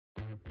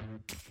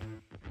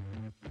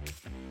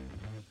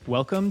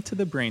Welcome to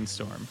the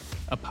Brainstorm,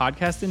 a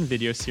podcast and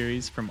video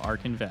series from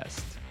ARK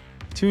Invest.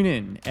 Tune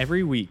in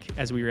every week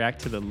as we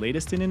react to the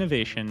latest in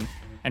innovation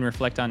and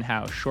reflect on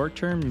how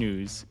short-term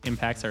news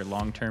impacts our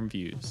long-term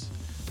views.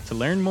 To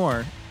learn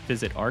more,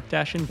 visit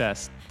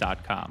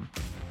ark-invest.com.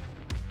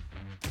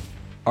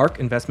 ARK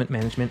Investment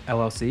Management,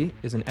 LLC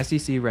is an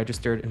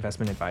SEC-registered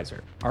investment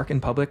advisor. ARK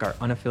and Public are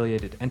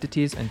unaffiliated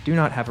entities and do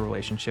not have a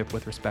relationship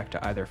with respect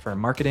to either firm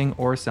marketing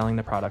or selling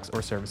the products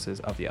or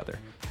services of the other,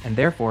 and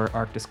therefore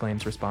ARK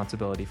disclaims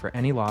responsibility for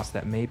any loss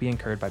that may be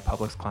incurred by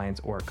Public's clients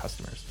or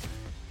customers.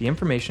 The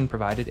information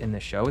provided in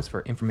this show is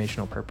for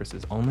informational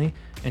purposes only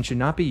and should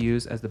not be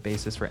used as the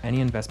basis for any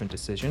investment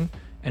decision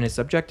and is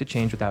subject to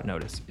change without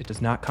notice. It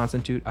does not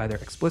constitute either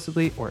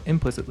explicitly or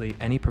implicitly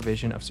any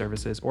provision of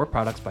services or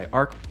products by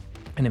ARK,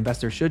 and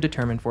investors should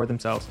determine for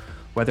themselves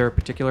whether a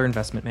particular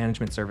investment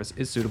management service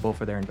is suitable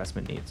for their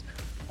investment needs.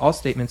 All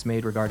statements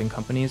made regarding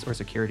companies or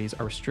securities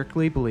are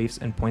strictly beliefs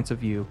and points of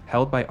view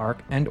held by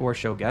ARK and/or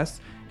show guests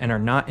and are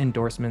not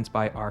endorsements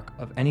by ARK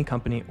of any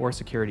company or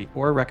security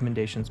or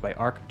recommendations by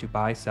ARK to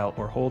buy, sell,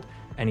 or hold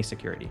any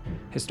security.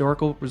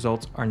 Historical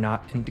results are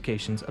not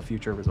indications of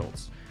future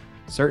results.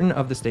 Certain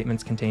of the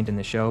statements contained in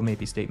the show may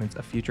be statements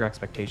of future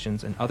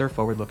expectations and other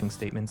forward-looking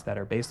statements that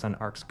are based on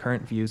ARK's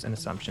current views and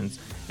assumptions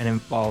and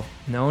involve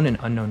known and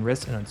unknown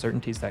risks and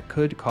uncertainties that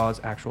could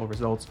cause actual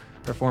results,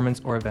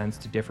 performance, or events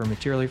to differ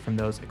materially from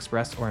those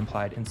expressed or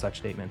implied in such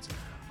statements.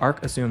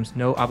 ARK assumes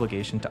no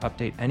obligation to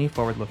update any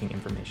forward-looking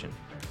information.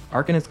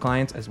 ARK and its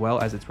clients, as well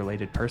as its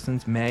related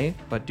persons, may,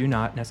 but do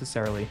not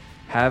necessarily,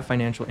 have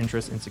financial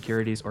interests in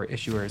securities or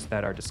issuers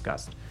that are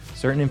discussed.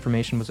 Certain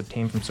information was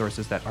obtained from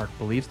sources that ARK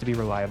believes to be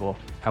reliable.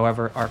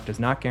 However, ARK does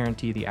not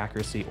guarantee the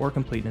accuracy or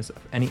completeness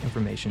of any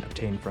information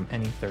obtained from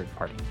any third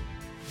party.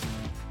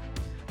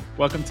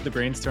 Welcome to the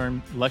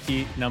Brainstorm,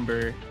 lucky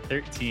number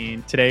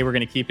 13. Today we're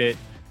going to keep it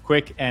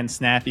quick and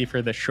snappy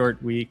for the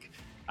short week.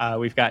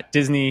 We've got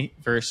Disney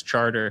versus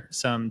Charter,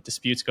 some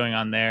disputes going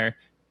on there.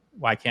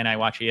 Why can't I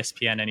watch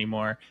ESPN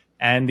anymore?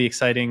 And the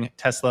exciting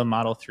Tesla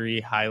Model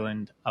 3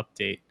 Highland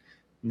update.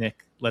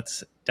 Nick,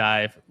 let's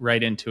dive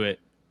right into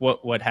it.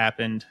 What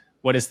happened?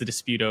 What is the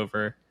dispute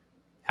over?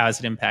 How is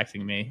it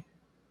impacting me?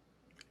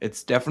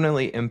 It's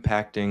definitely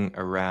impacting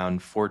around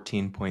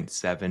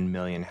 14.7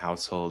 million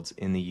households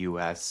in the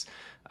U.S.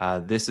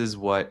 This is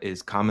what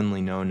is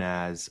commonly known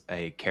as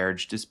a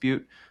carriage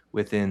dispute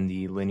within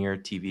the linear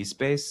TV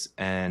space.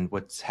 And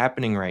what's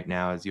happening right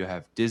now is you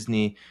have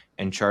Disney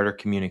and Charter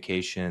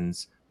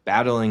Communications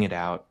battling it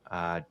out.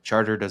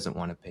 Charter doesn't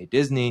want to pay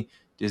Disney.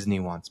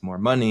 Disney wants more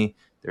money.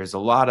 There's a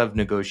lot of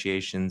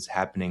negotiations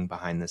happening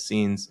behind the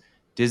scenes.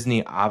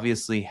 Disney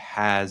obviously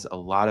has a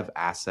lot of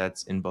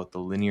assets in both the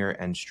linear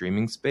and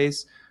streaming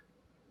space.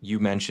 You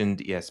mentioned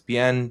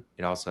ESPN.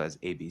 It also has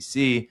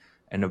ABC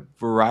and a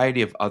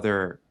variety of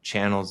other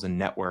channels and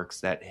networks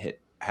that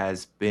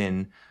has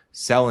been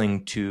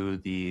selling to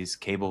these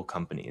cable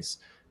companies.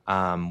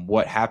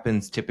 What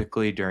happens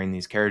typically during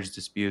these carriage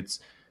disputes,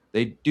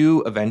 they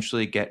do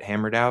eventually get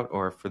hammered out,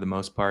 or for the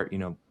most part,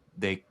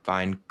 they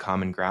find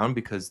common ground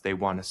because they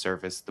want to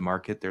service the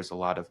market. There's a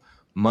lot of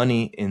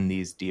money in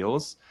these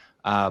deals.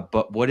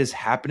 But what is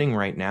happening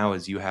right now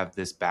is you have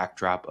this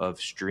backdrop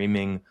of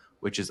streaming,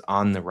 which is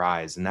on the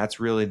rise. And that's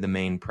really the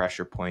main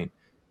pressure point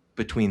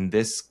between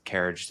this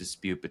carriage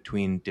dispute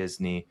between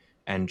Disney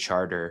and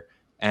Charter.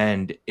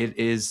 And it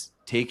is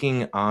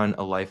taking on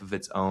a life of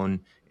its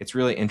own. It's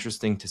really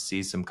interesting to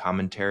see some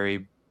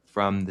commentary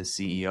from the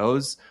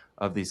CEOs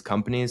of these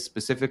companies,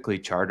 specifically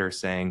Charter,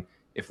 saying,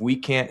 if we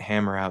can't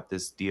hammer out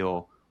this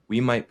deal,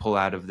 we might pull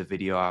out of the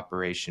video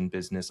operation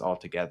business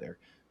altogether.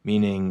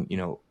 Meaning,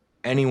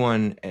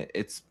 anyone,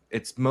 it's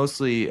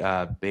mostly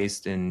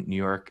based in New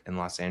York and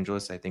Los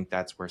Angeles. I think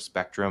that's where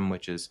Spectrum,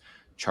 which is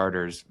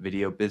Charter's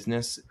video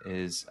business,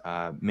 is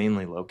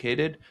mainly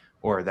located,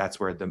 or that's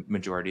where the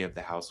majority of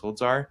the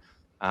households are.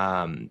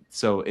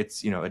 So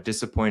it's, a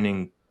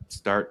disappointing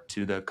start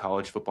to the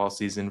college football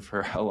season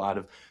for a lot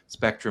of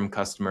Spectrum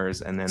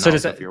customers. And then so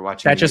also if you're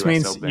watching that just US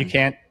means Open,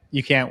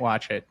 you can't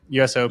watch it.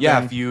 US Open.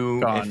 Yeah,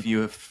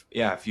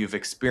 if you've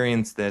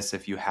experienced this,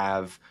 if you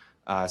have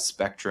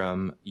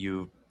Spectrum,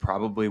 you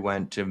probably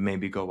went to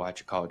maybe go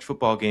watch a college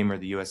football game or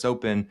the US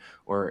Open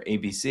or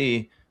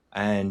ABC,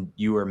 and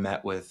you were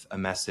met with a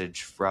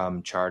message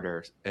from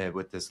Charter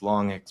with this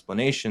long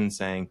explanation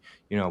saying,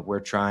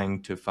 we're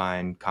trying to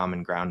find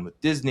common ground with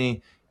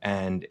Disney.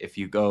 And if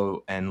you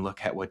go and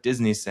look at what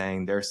Disney's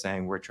saying, they're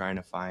saying we're trying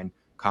to find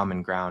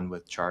common ground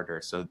with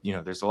Charter. So,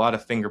 there's a lot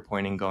of finger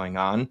pointing going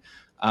on.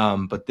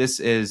 But this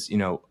is,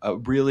 a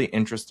really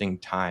interesting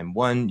time.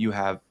 One, you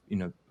have,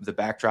 the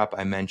backdrop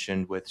I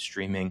mentioned with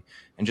streaming,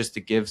 and just to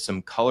give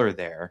some color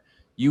there,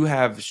 you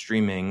have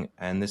streaming,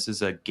 and this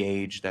is a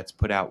gauge that's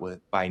put out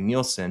by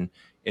Nielsen.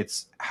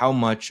 It's how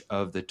much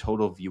of the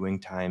total viewing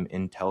time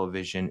in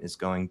television is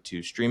going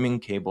to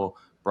streaming, cable,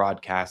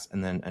 broadcast,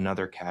 and then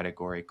another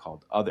category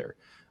called other.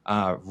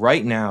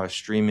 Right now,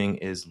 streaming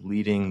is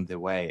leading the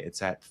way.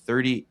 It's at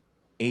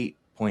 38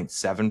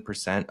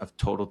 28.7% of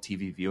total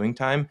TV viewing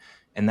time,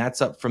 and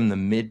that's up from the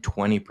mid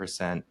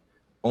 20%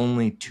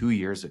 only 2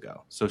 years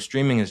ago. So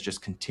streaming is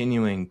just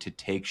continuing to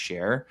take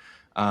share,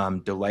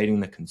 delighting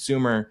the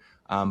consumer.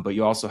 But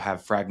you also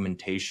have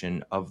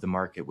fragmentation of the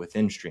market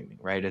within streaming,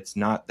 right? It's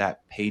not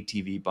that pay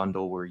TV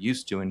bundle we're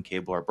used to in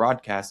cable or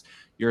broadcast.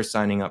 You're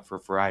signing up for a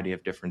variety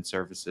of different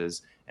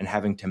services and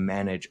having to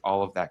manage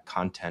all of that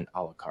content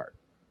a la carte.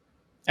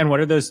 And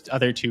what are those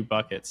other two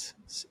buckets?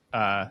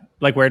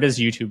 Like, where does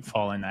YouTube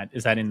fall in that?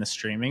 Is that in the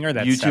streaming, or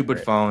that's YouTube separate? would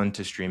fall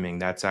into streaming.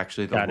 That's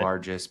actually the Got it.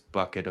 largest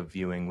bucket of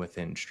viewing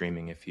within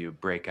streaming if you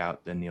break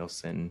out the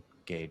Nielsen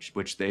gauge,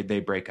 which they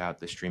break out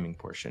the streaming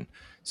portion.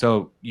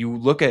 So you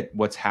look at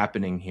what's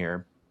happening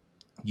here.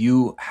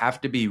 You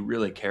have to be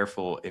really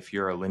careful if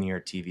you're a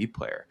linear TV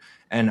player.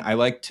 And I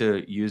like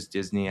to use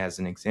Disney as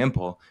an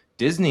example.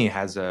 Disney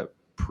has a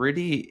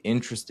pretty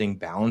interesting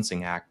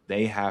balancing act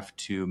they have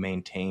to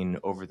maintain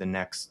over the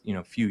next,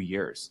 few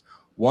years.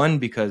 One,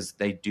 because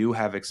they do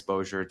have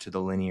exposure to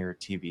the linear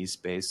TV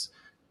space.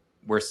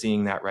 We're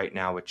seeing that right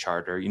now with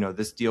Charter.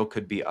 This deal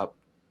could be up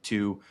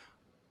to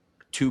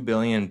 $2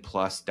 billion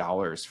plus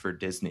for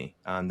Disney.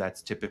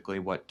 That's typically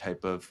what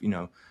type of,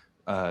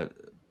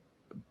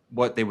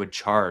 what they would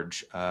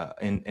charge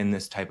in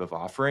this type of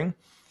offering.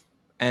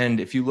 And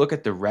if you look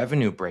at the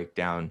revenue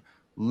breakdown,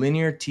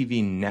 linear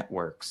TV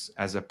networks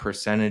as a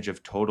percentage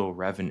of total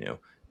revenue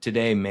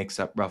today makes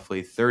up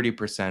roughly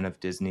 30% of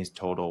Disney's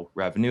total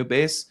revenue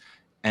base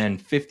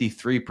and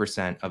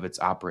 53% of its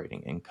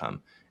operating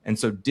income. And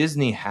so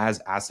Disney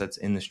has assets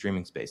in the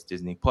streaming space,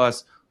 Disney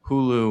Plus,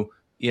 Hulu,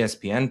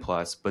 ESPN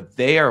Plus, but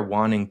they are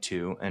wanting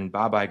to, and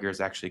Bob Iger has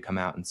actually come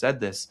out and said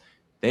this,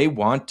 they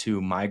want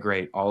to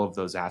migrate all of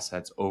those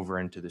assets over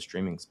into the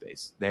streaming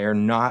space. They are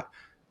not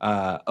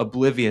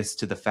oblivious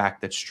to the fact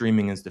that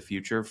streaming is the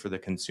future for the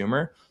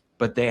consumer,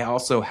 but they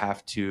also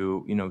have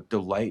to,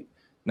 delight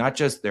not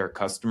just their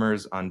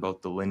customers on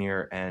both the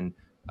linear and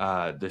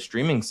the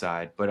streaming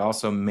side, but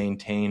also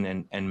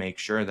maintain and make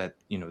sure that,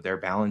 their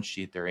balance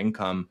sheet, their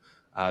income,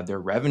 their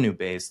revenue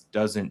base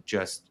doesn't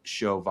just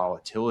show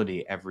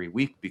volatility every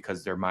week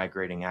because they're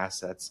migrating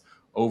assets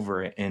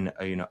over in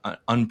an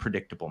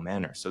unpredictable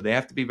manner. So they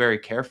have to be very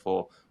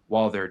careful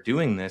while they're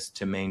doing this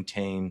to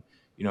maintain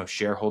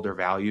shareholder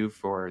value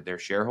for their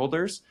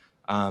shareholders,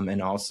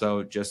 and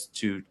also just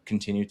to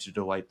continue to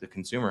delight the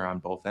consumer on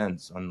both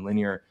ends, on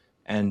linear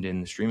and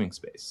in the streaming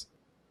space.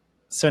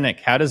 So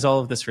Nick, how does all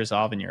of this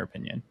resolve in your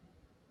opinion?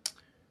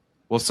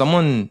 Well,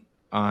 someone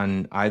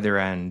on either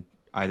end,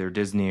 either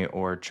Disney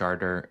or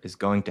Charter, is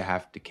going to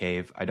have to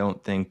cave. I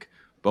don't think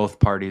both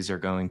parties are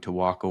going to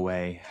walk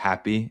away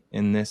happy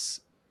in this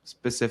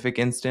specific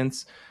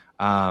instance.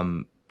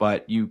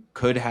 But you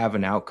could have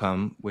an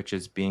outcome, which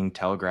is being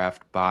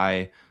telegraphed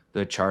by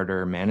the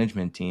Charter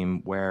management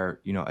team, where,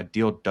 a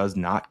deal does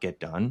not get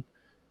done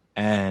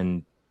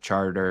and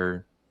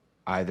Charter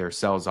either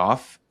sells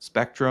off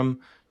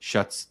Spectrum,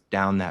 shuts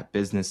down that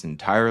business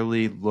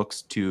entirely,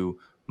 looks to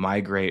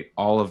migrate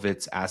all of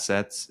its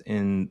assets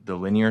in the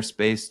linear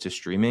space to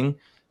streaming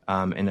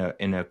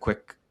in a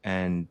quick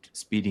and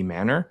speedy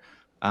manner.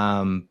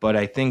 But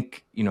I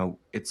think,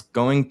 it's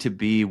going to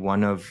be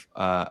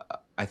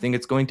I think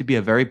it's going to be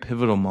a very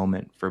pivotal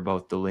moment for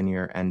both the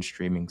linear and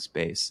streaming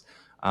space.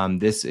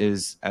 This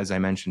is, as I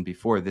mentioned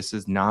before, this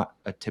is not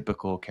a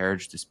typical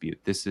carriage dispute.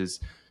 This is,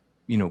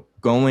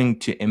 going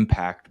to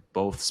impact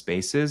both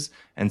spaces,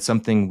 and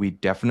something we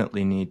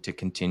definitely need to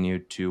continue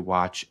to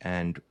watch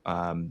and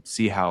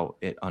see how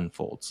it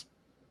unfolds.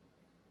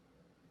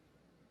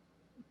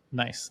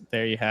 Nice.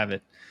 There you have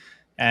it.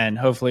 And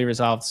hopefully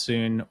resolved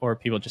soon, or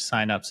people just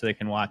sign up so they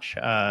can watch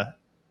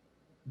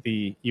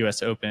the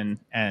US Open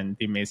and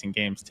the amazing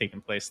games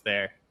taking place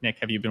there. Nick,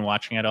 have you been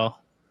watching at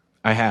all?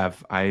 I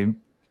have. I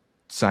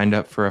signed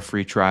up for a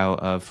free trial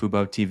of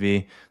Fubo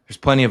TV. There's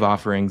plenty of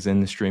offerings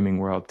in the streaming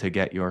world to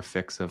get your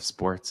fix of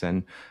sports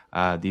and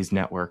these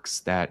networks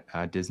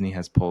that Disney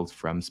has pulled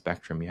from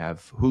Spectrum. You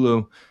have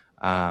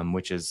Hulu,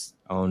 which is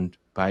owned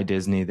by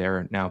Disney.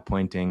 They're now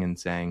pointing and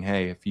saying,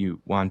 hey, if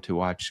you want to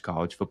watch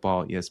college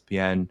football,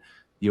 ESPN,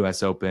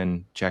 US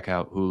Open, check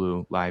out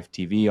Hulu live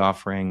TV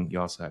offering. You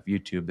also have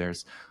YouTube.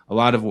 There's a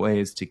lot of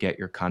ways to get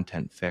your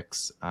content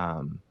fix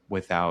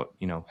without,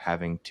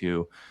 having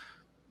to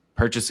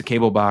purchase a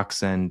cable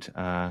box and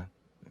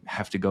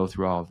have to go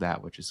through all of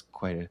that, which is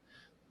quite a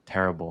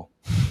terrible.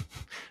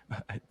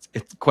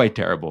 It's quite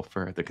terrible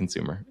for the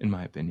consumer, in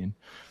my opinion.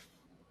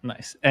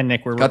 Nice. And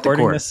Nick, we're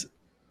recording this.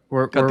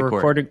 We're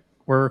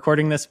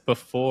recording this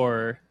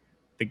before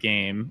the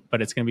game,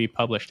 but it's going to be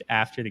published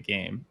after the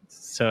game.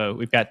 So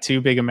we've got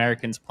two big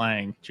Americans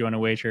playing. Do you want to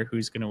wager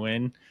who's going to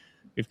win?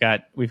 We've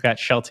got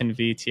Shelton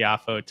v.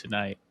 Tiafoe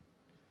tonight.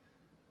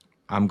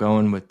 I'm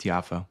going with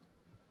Tiafoe.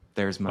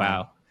 There's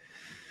my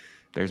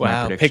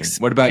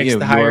prediction. What about you?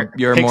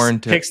 You're more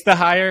into picks the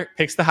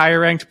higher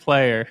ranked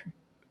player.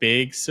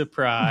 Big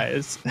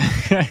surprise.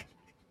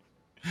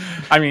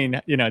 I mean,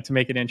 to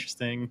make it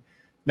interesting.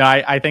 No,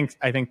 I think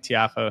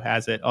Tiafoe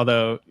has it.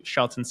 Although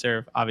Shelton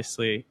serve,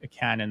 obviously a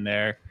cannon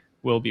there.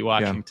 We'll be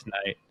watching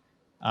tonight.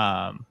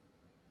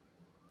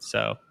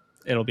 So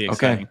it'll be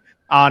Okay.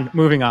 exciting.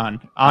 Moving on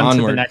to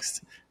the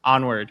next.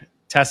 Onward.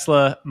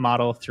 Tesla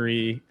Model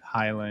 3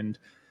 Highland,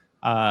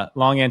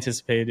 long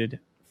anticipated,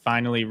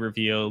 finally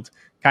revealed,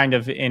 kind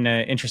of in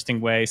an interesting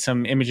way.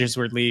 Some images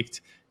were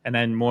leaked, and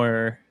then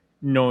more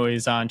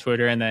noise on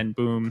Twitter, and then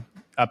boom,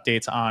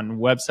 updates on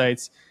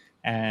websites,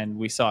 and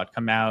we saw it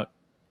come out.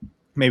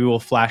 Maybe we'll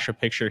flash a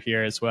picture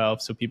here as well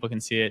so people can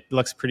see it. It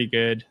looks pretty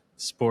good,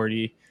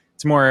 sporty.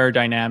 It's more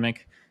aerodynamic.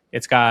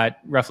 It's got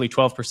roughly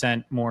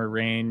 12% more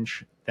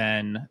range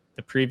than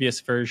the previous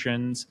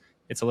versions.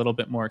 It's a little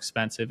bit more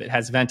expensive. It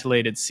has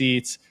ventilated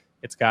seats.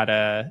 It's got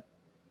a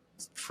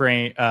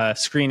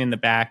screen in the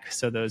back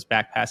so those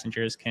back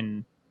passengers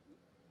can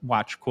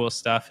watch cool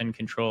stuff and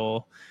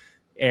control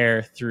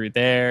air through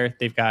there.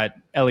 They've got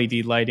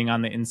LED lighting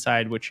on the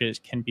inside, which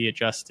can be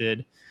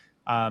adjusted.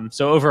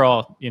 So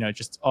overall,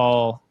 just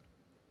all,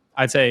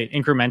 I'd say,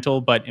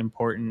 incremental but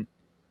important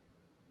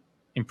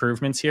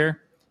improvements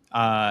here.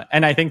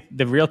 And I think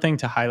the real thing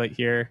to highlight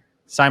here,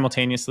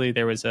 simultaneously,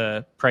 there was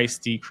a price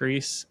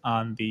decrease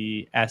on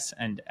the S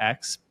and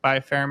X by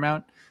a fair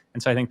amount.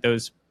 And so I think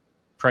those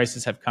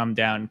prices have come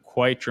down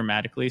quite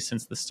dramatically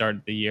since the start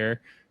of the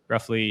year.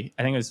 Roughly,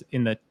 I think it was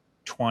in the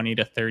 20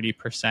 to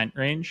 30%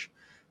 range.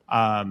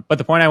 But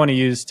the point I want to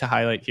use to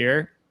highlight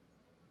here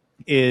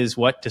is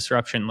what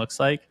disruption looks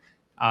like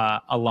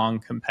along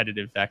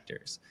competitive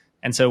vectors.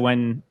 And so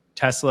when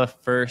Tesla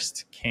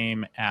first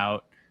came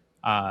out,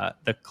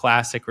 the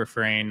classic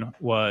refrain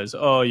was,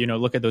 "Oh,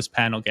 look at those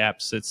panel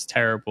gaps. It's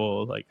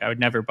terrible. Like, I would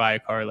never buy a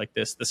car like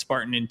this. The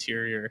Spartan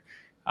interior,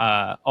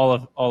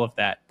 all of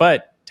that."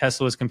 But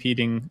Tesla was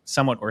competing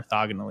somewhat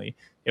orthogonally.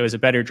 It was a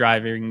better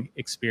driving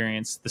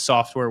experience. The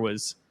software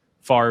was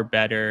far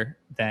better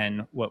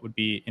than what would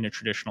be in a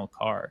traditional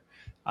car.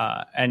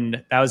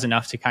 And that was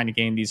enough to kind of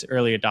gain these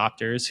early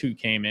adopters who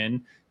came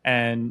in,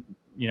 and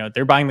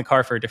they're buying the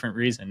car for a different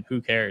reason. Who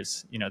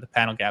cares? The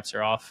panel gaps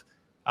are off,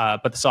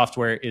 but the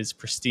software is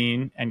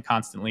pristine and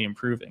constantly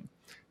improving.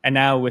 And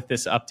now with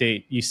this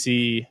update, you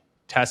see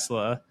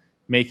Tesla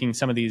making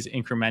some of these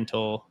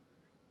incremental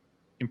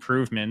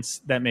improvements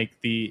that make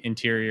the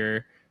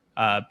interior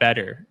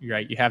better.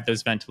 Right? You have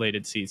those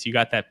ventilated seats. You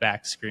got that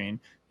back screen.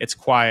 It's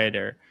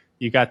quieter.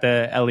 You got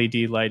the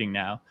LED lighting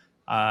now.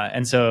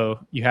 And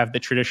so you have the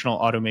traditional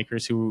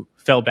automakers who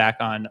fell back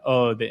on,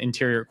 oh, the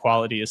interior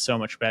quality is so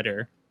much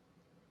better.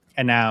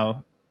 And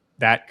now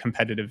that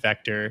competitive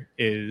vector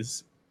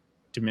is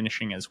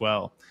diminishing as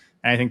well.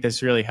 And I think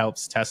this really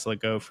helps Tesla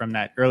go from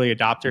that early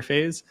adopter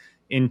phase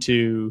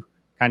into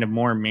kind of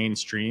more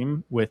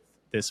mainstream with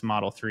this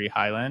Model 3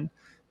 Highland.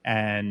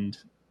 And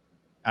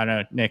I don't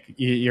know, Nick,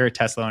 you're a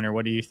Tesla owner.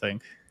 What do you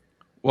think?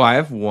 Well, I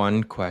have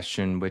one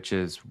question, which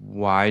is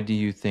why do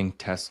you think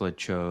Tesla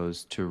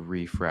chose to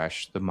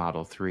refresh the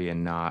Model 3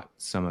 and not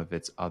some of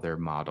its other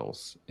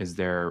models? Is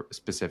there a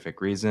specific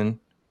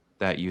reason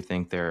that you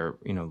think they're,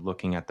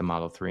 looking at the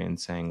Model 3 and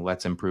saying,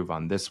 let's improve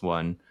on this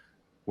one,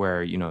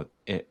 where,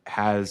 it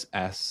has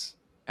S,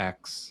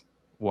 X,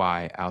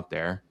 Y out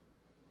there?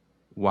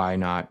 Why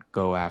not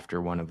go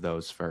after one of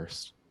those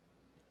first?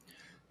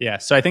 Yeah,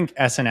 so I think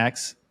S and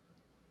X,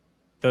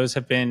 those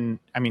have been,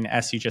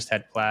 S, you just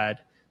had Plaid.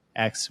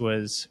 X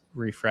was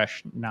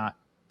refreshed not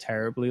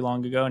terribly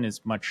long ago and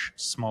is much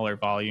smaller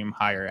volume,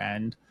 higher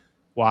end.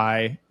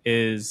 Y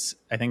is,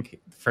 I think,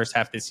 the first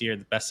half this year,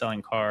 the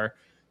best-selling car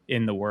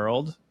in the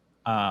world.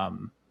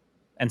 And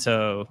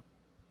so,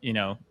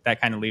 that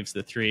kind of leaves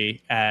the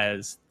 3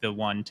 as the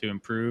one to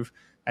improve.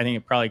 I think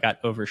it probably got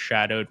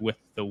overshadowed with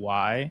the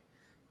Y.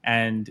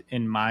 And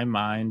in my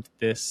mind,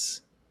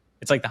 it's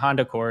like the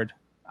Honda Accord.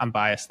 I'm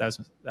biased.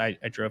 I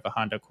drove a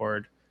Honda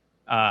Accord.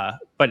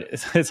 But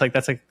it's like,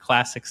 that's like a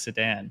classic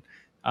sedan.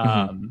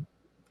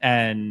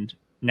 And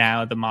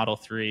now the Model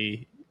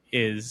 3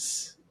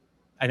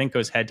 I think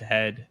goes head to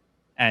head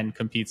and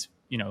competes,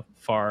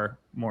 far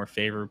more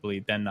favorably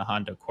than the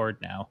Honda Accord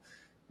now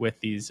with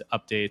these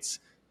updates.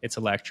 It's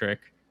electric.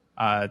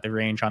 The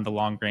range on the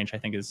long range, I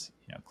think, is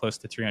close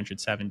to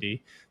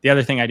 370. The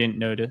other thing I didn't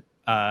note,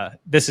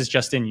 this is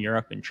just in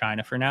Europe and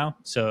China for now.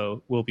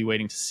 So we'll be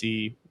waiting to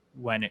see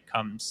when it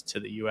comes to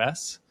the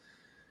US.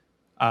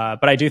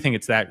 But I do think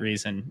it's that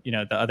reason.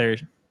 The other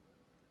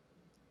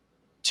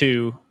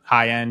 2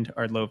 high end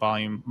or low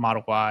volume.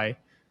 Model Y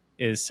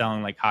is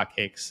selling like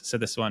hotcakes. So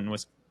this one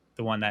was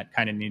the one that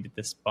kind of needed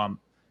this bump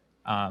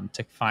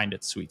to find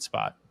its sweet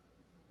spot.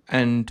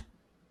 And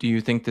do you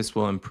think this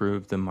will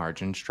improve the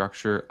margin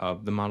structure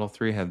of the Model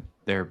 3? Have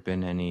there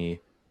been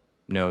any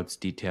notes,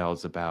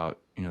 details about,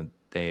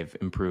 they've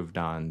improved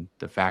on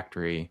the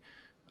factory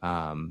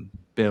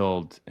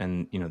build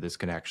and, this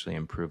could actually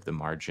improve the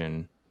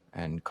margin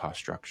and cost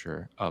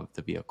structure of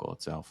the vehicle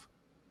itself?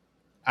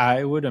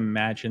 I would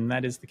imagine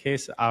that is the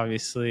case.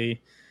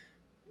 Obviously,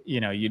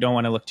 you don't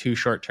want to look too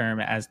short term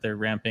as they're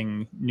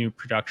ramping new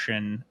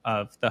production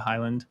of the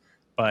Highland.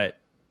 But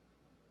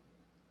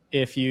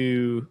if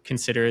you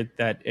consider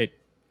that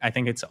I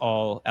think it's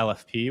all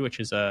LFP, which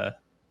is a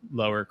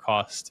lower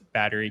cost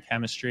battery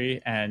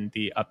chemistry, and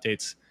the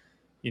updates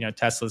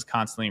Tesla's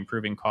constantly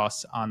improving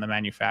costs on the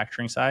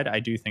manufacturing side. I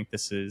do think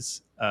this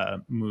is a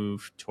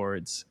move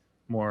towards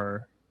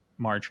more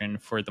margin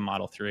for the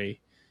Model 3.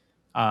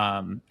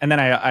 And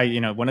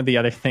then one of the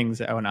other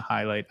things I want to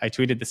highlight, I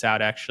tweeted this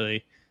out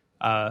actually,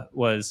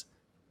 was,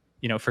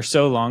 for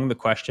so long the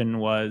question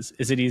was,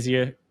 is it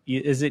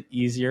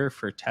easier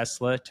for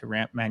Tesla to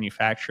ramp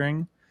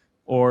manufacturing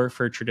or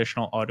for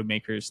traditional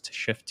automakers to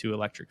shift to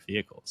electric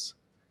vehicles?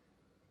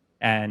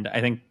 And I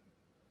think,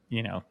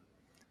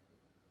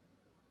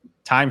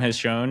 time has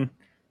shown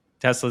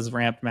Tesla's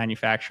ramped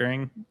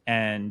manufacturing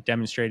and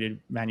demonstrated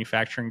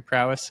manufacturing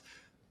prowess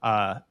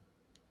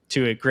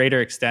to a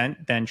greater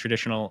extent than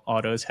traditional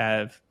autos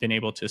have been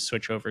able to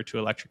switch over to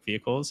electric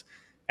vehicles.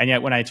 And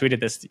yet when I tweeted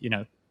this,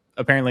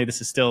 apparently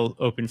this is still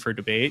open for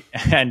debate,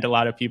 and a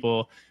lot of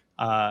people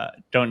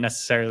don't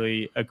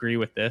necessarily agree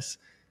with this.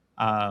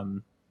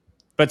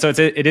 But so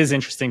it is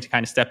interesting to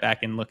kind of step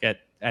back and look at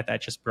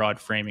that just broad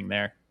framing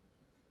there.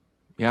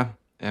 Yeah,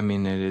 I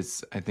mean, it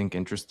is, I think,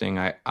 interesting.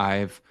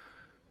 I've,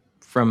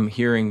 from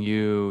hearing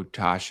you,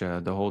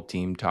 Tasha, the whole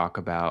team talk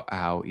about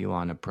how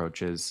Elon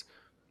approaches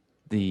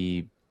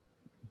the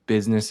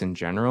business in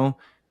general,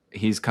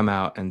 he's come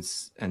out and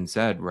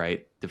said,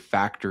 right, the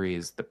factory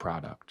is the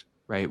product,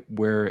 right?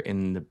 We're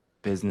in the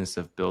business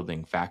of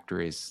building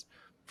factories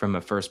from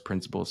a first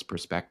principles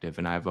perspective.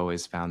 And I've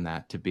always found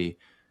that to be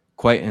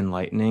quite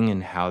enlightening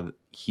in how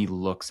he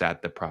looks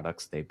at the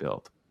products they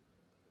build.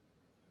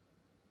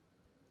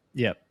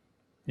 Yep.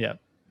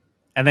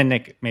 And then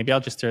Nick, maybe I'll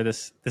just throw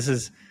this. This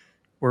is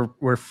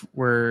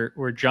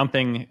we're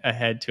jumping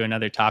ahead to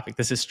another topic.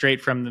 This is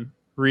straight from the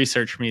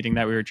research meeting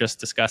that we were just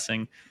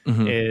discussing.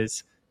 Mm-hmm.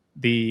 Is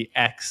the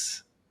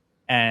X,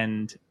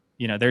 and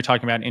they're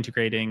talking about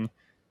integrating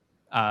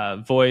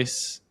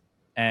voice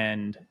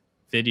and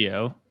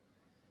video.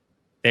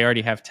 They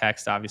already have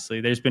text,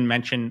 obviously. There's been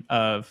mention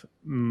of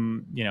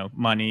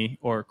money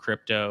or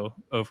crypto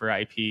over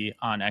IP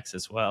on X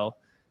as well.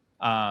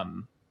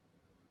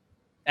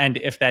 And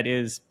if that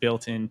is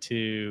built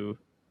into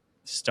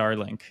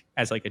Starlink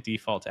as like a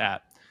default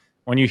app,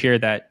 when you hear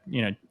that,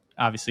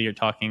 obviously you're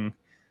talking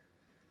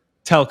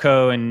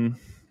telco and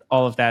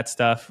all of that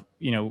stuff,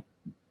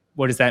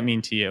 what does that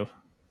mean to you?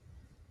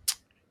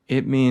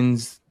 It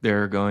means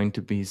there are going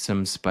to be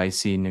some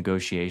spicy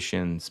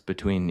negotiations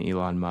between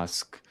Elon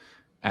Musk,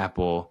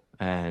 Apple,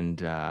 and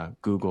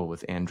Google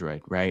with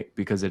Android, right?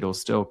 Because it'll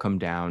still come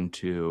down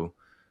to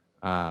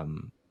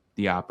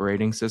the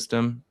operating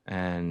system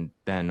and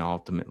then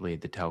ultimately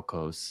the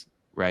telcos,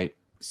 right?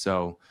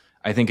 So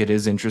I think it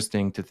is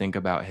interesting to think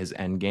about his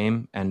end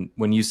game. And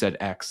when you said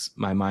X,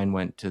 my mind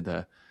went to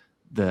the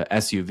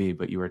SUV,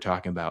 but you were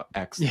talking about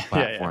X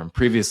platform,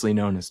 previously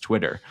known as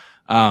Twitter.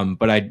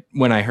 But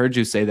when I heard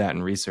you say that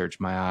in research,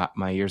 my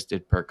ears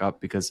did perk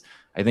up, because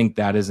I think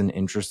that is an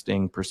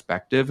interesting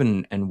perspective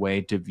and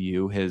way to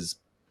view his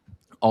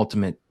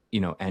ultimate,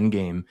 end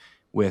game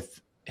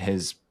with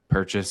his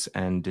purchase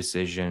and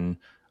decision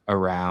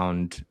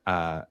around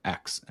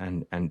X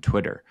and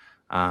Twitter.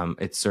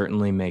 It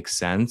certainly makes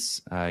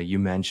sense. You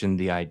mentioned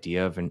the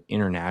idea of an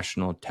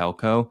international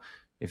telco.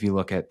 If you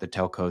look at the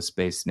telco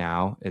space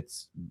now,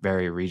 it's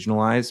very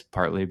regionalized,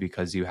 partly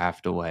because you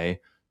have to lay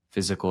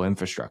physical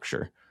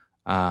infrastructure.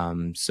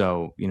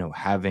 So,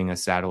 having a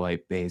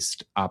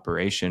satellite-based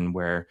operation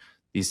where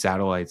these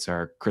satellites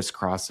are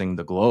crisscrossing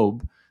the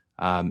globe,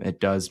 it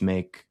does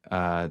make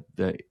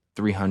the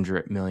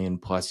 300 million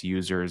plus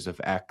users of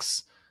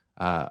X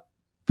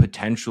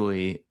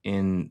potentially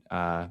in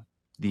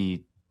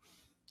the,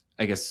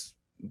 I guess,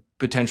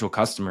 potential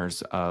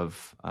customers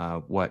of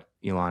what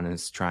Elon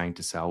is trying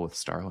to sell with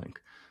Starlink.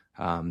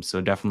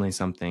 So definitely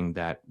something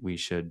that we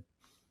should,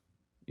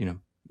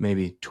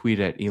 maybe tweet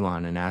at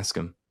Elon and ask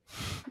him.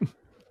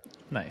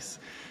 Nice.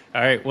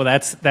 All right. Well,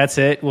 that's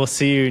it. We'll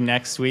see you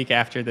next week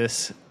after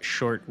this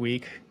short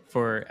week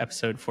for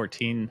episode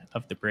 14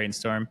 of the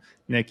Brainstorm.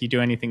 Nick, you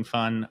do anything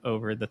fun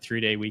over the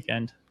 3-day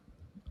weekend?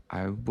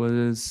 I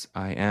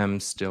am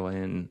still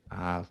in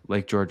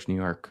Lake George, New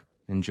York,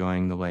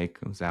 enjoying the lake.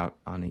 I was out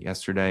on it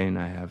yesterday, and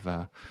I have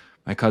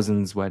my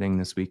cousin's wedding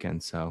this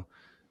weekend. So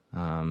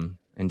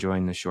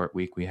enjoying the short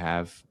week we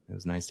have. It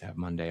was nice to have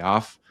Monday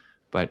off,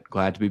 but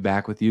glad to be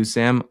back with you,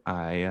 Sam.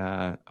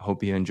 I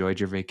hope you enjoyed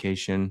your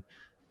vacation,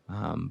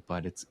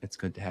 but it's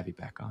good to have you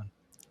back on.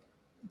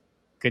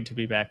 Good to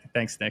be back.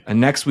 Thanks, Nick. And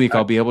next week,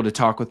 I'll be able to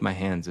talk with my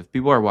hands. If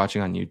people are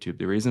watching on YouTube,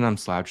 the reason I'm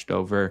slouched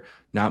over,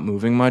 not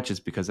moving much, is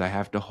because I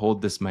have to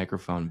hold this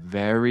microphone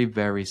very,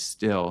 very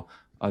still.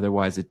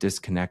 Otherwise, it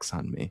disconnects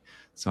on me.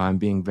 So I'm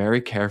being very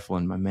careful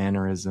in my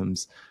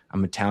mannerisms.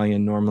 I'm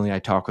Italian. Normally, I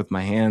talk with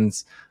my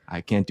hands.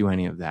 I can't do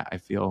any of that. I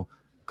feel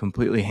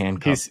completely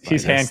handcuffed.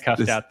 He's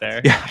handcuffed out there.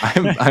 Yeah,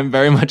 I'm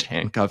very much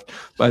handcuffed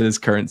by this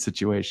current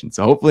situation.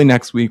 So hopefully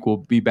next week we'll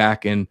be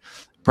back in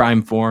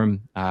prime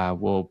form.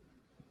 We'll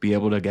be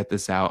able to get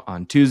this out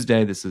on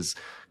Tuesday. This is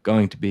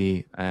going to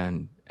be,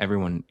 and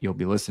everyone, you'll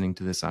be listening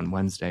to this on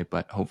Wednesday,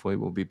 but hopefully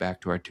we'll be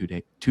back to our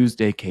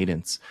Tuesday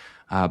cadence.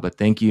 But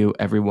thank you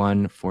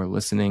everyone for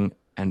listening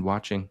and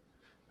watching.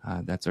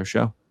 That's our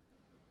show.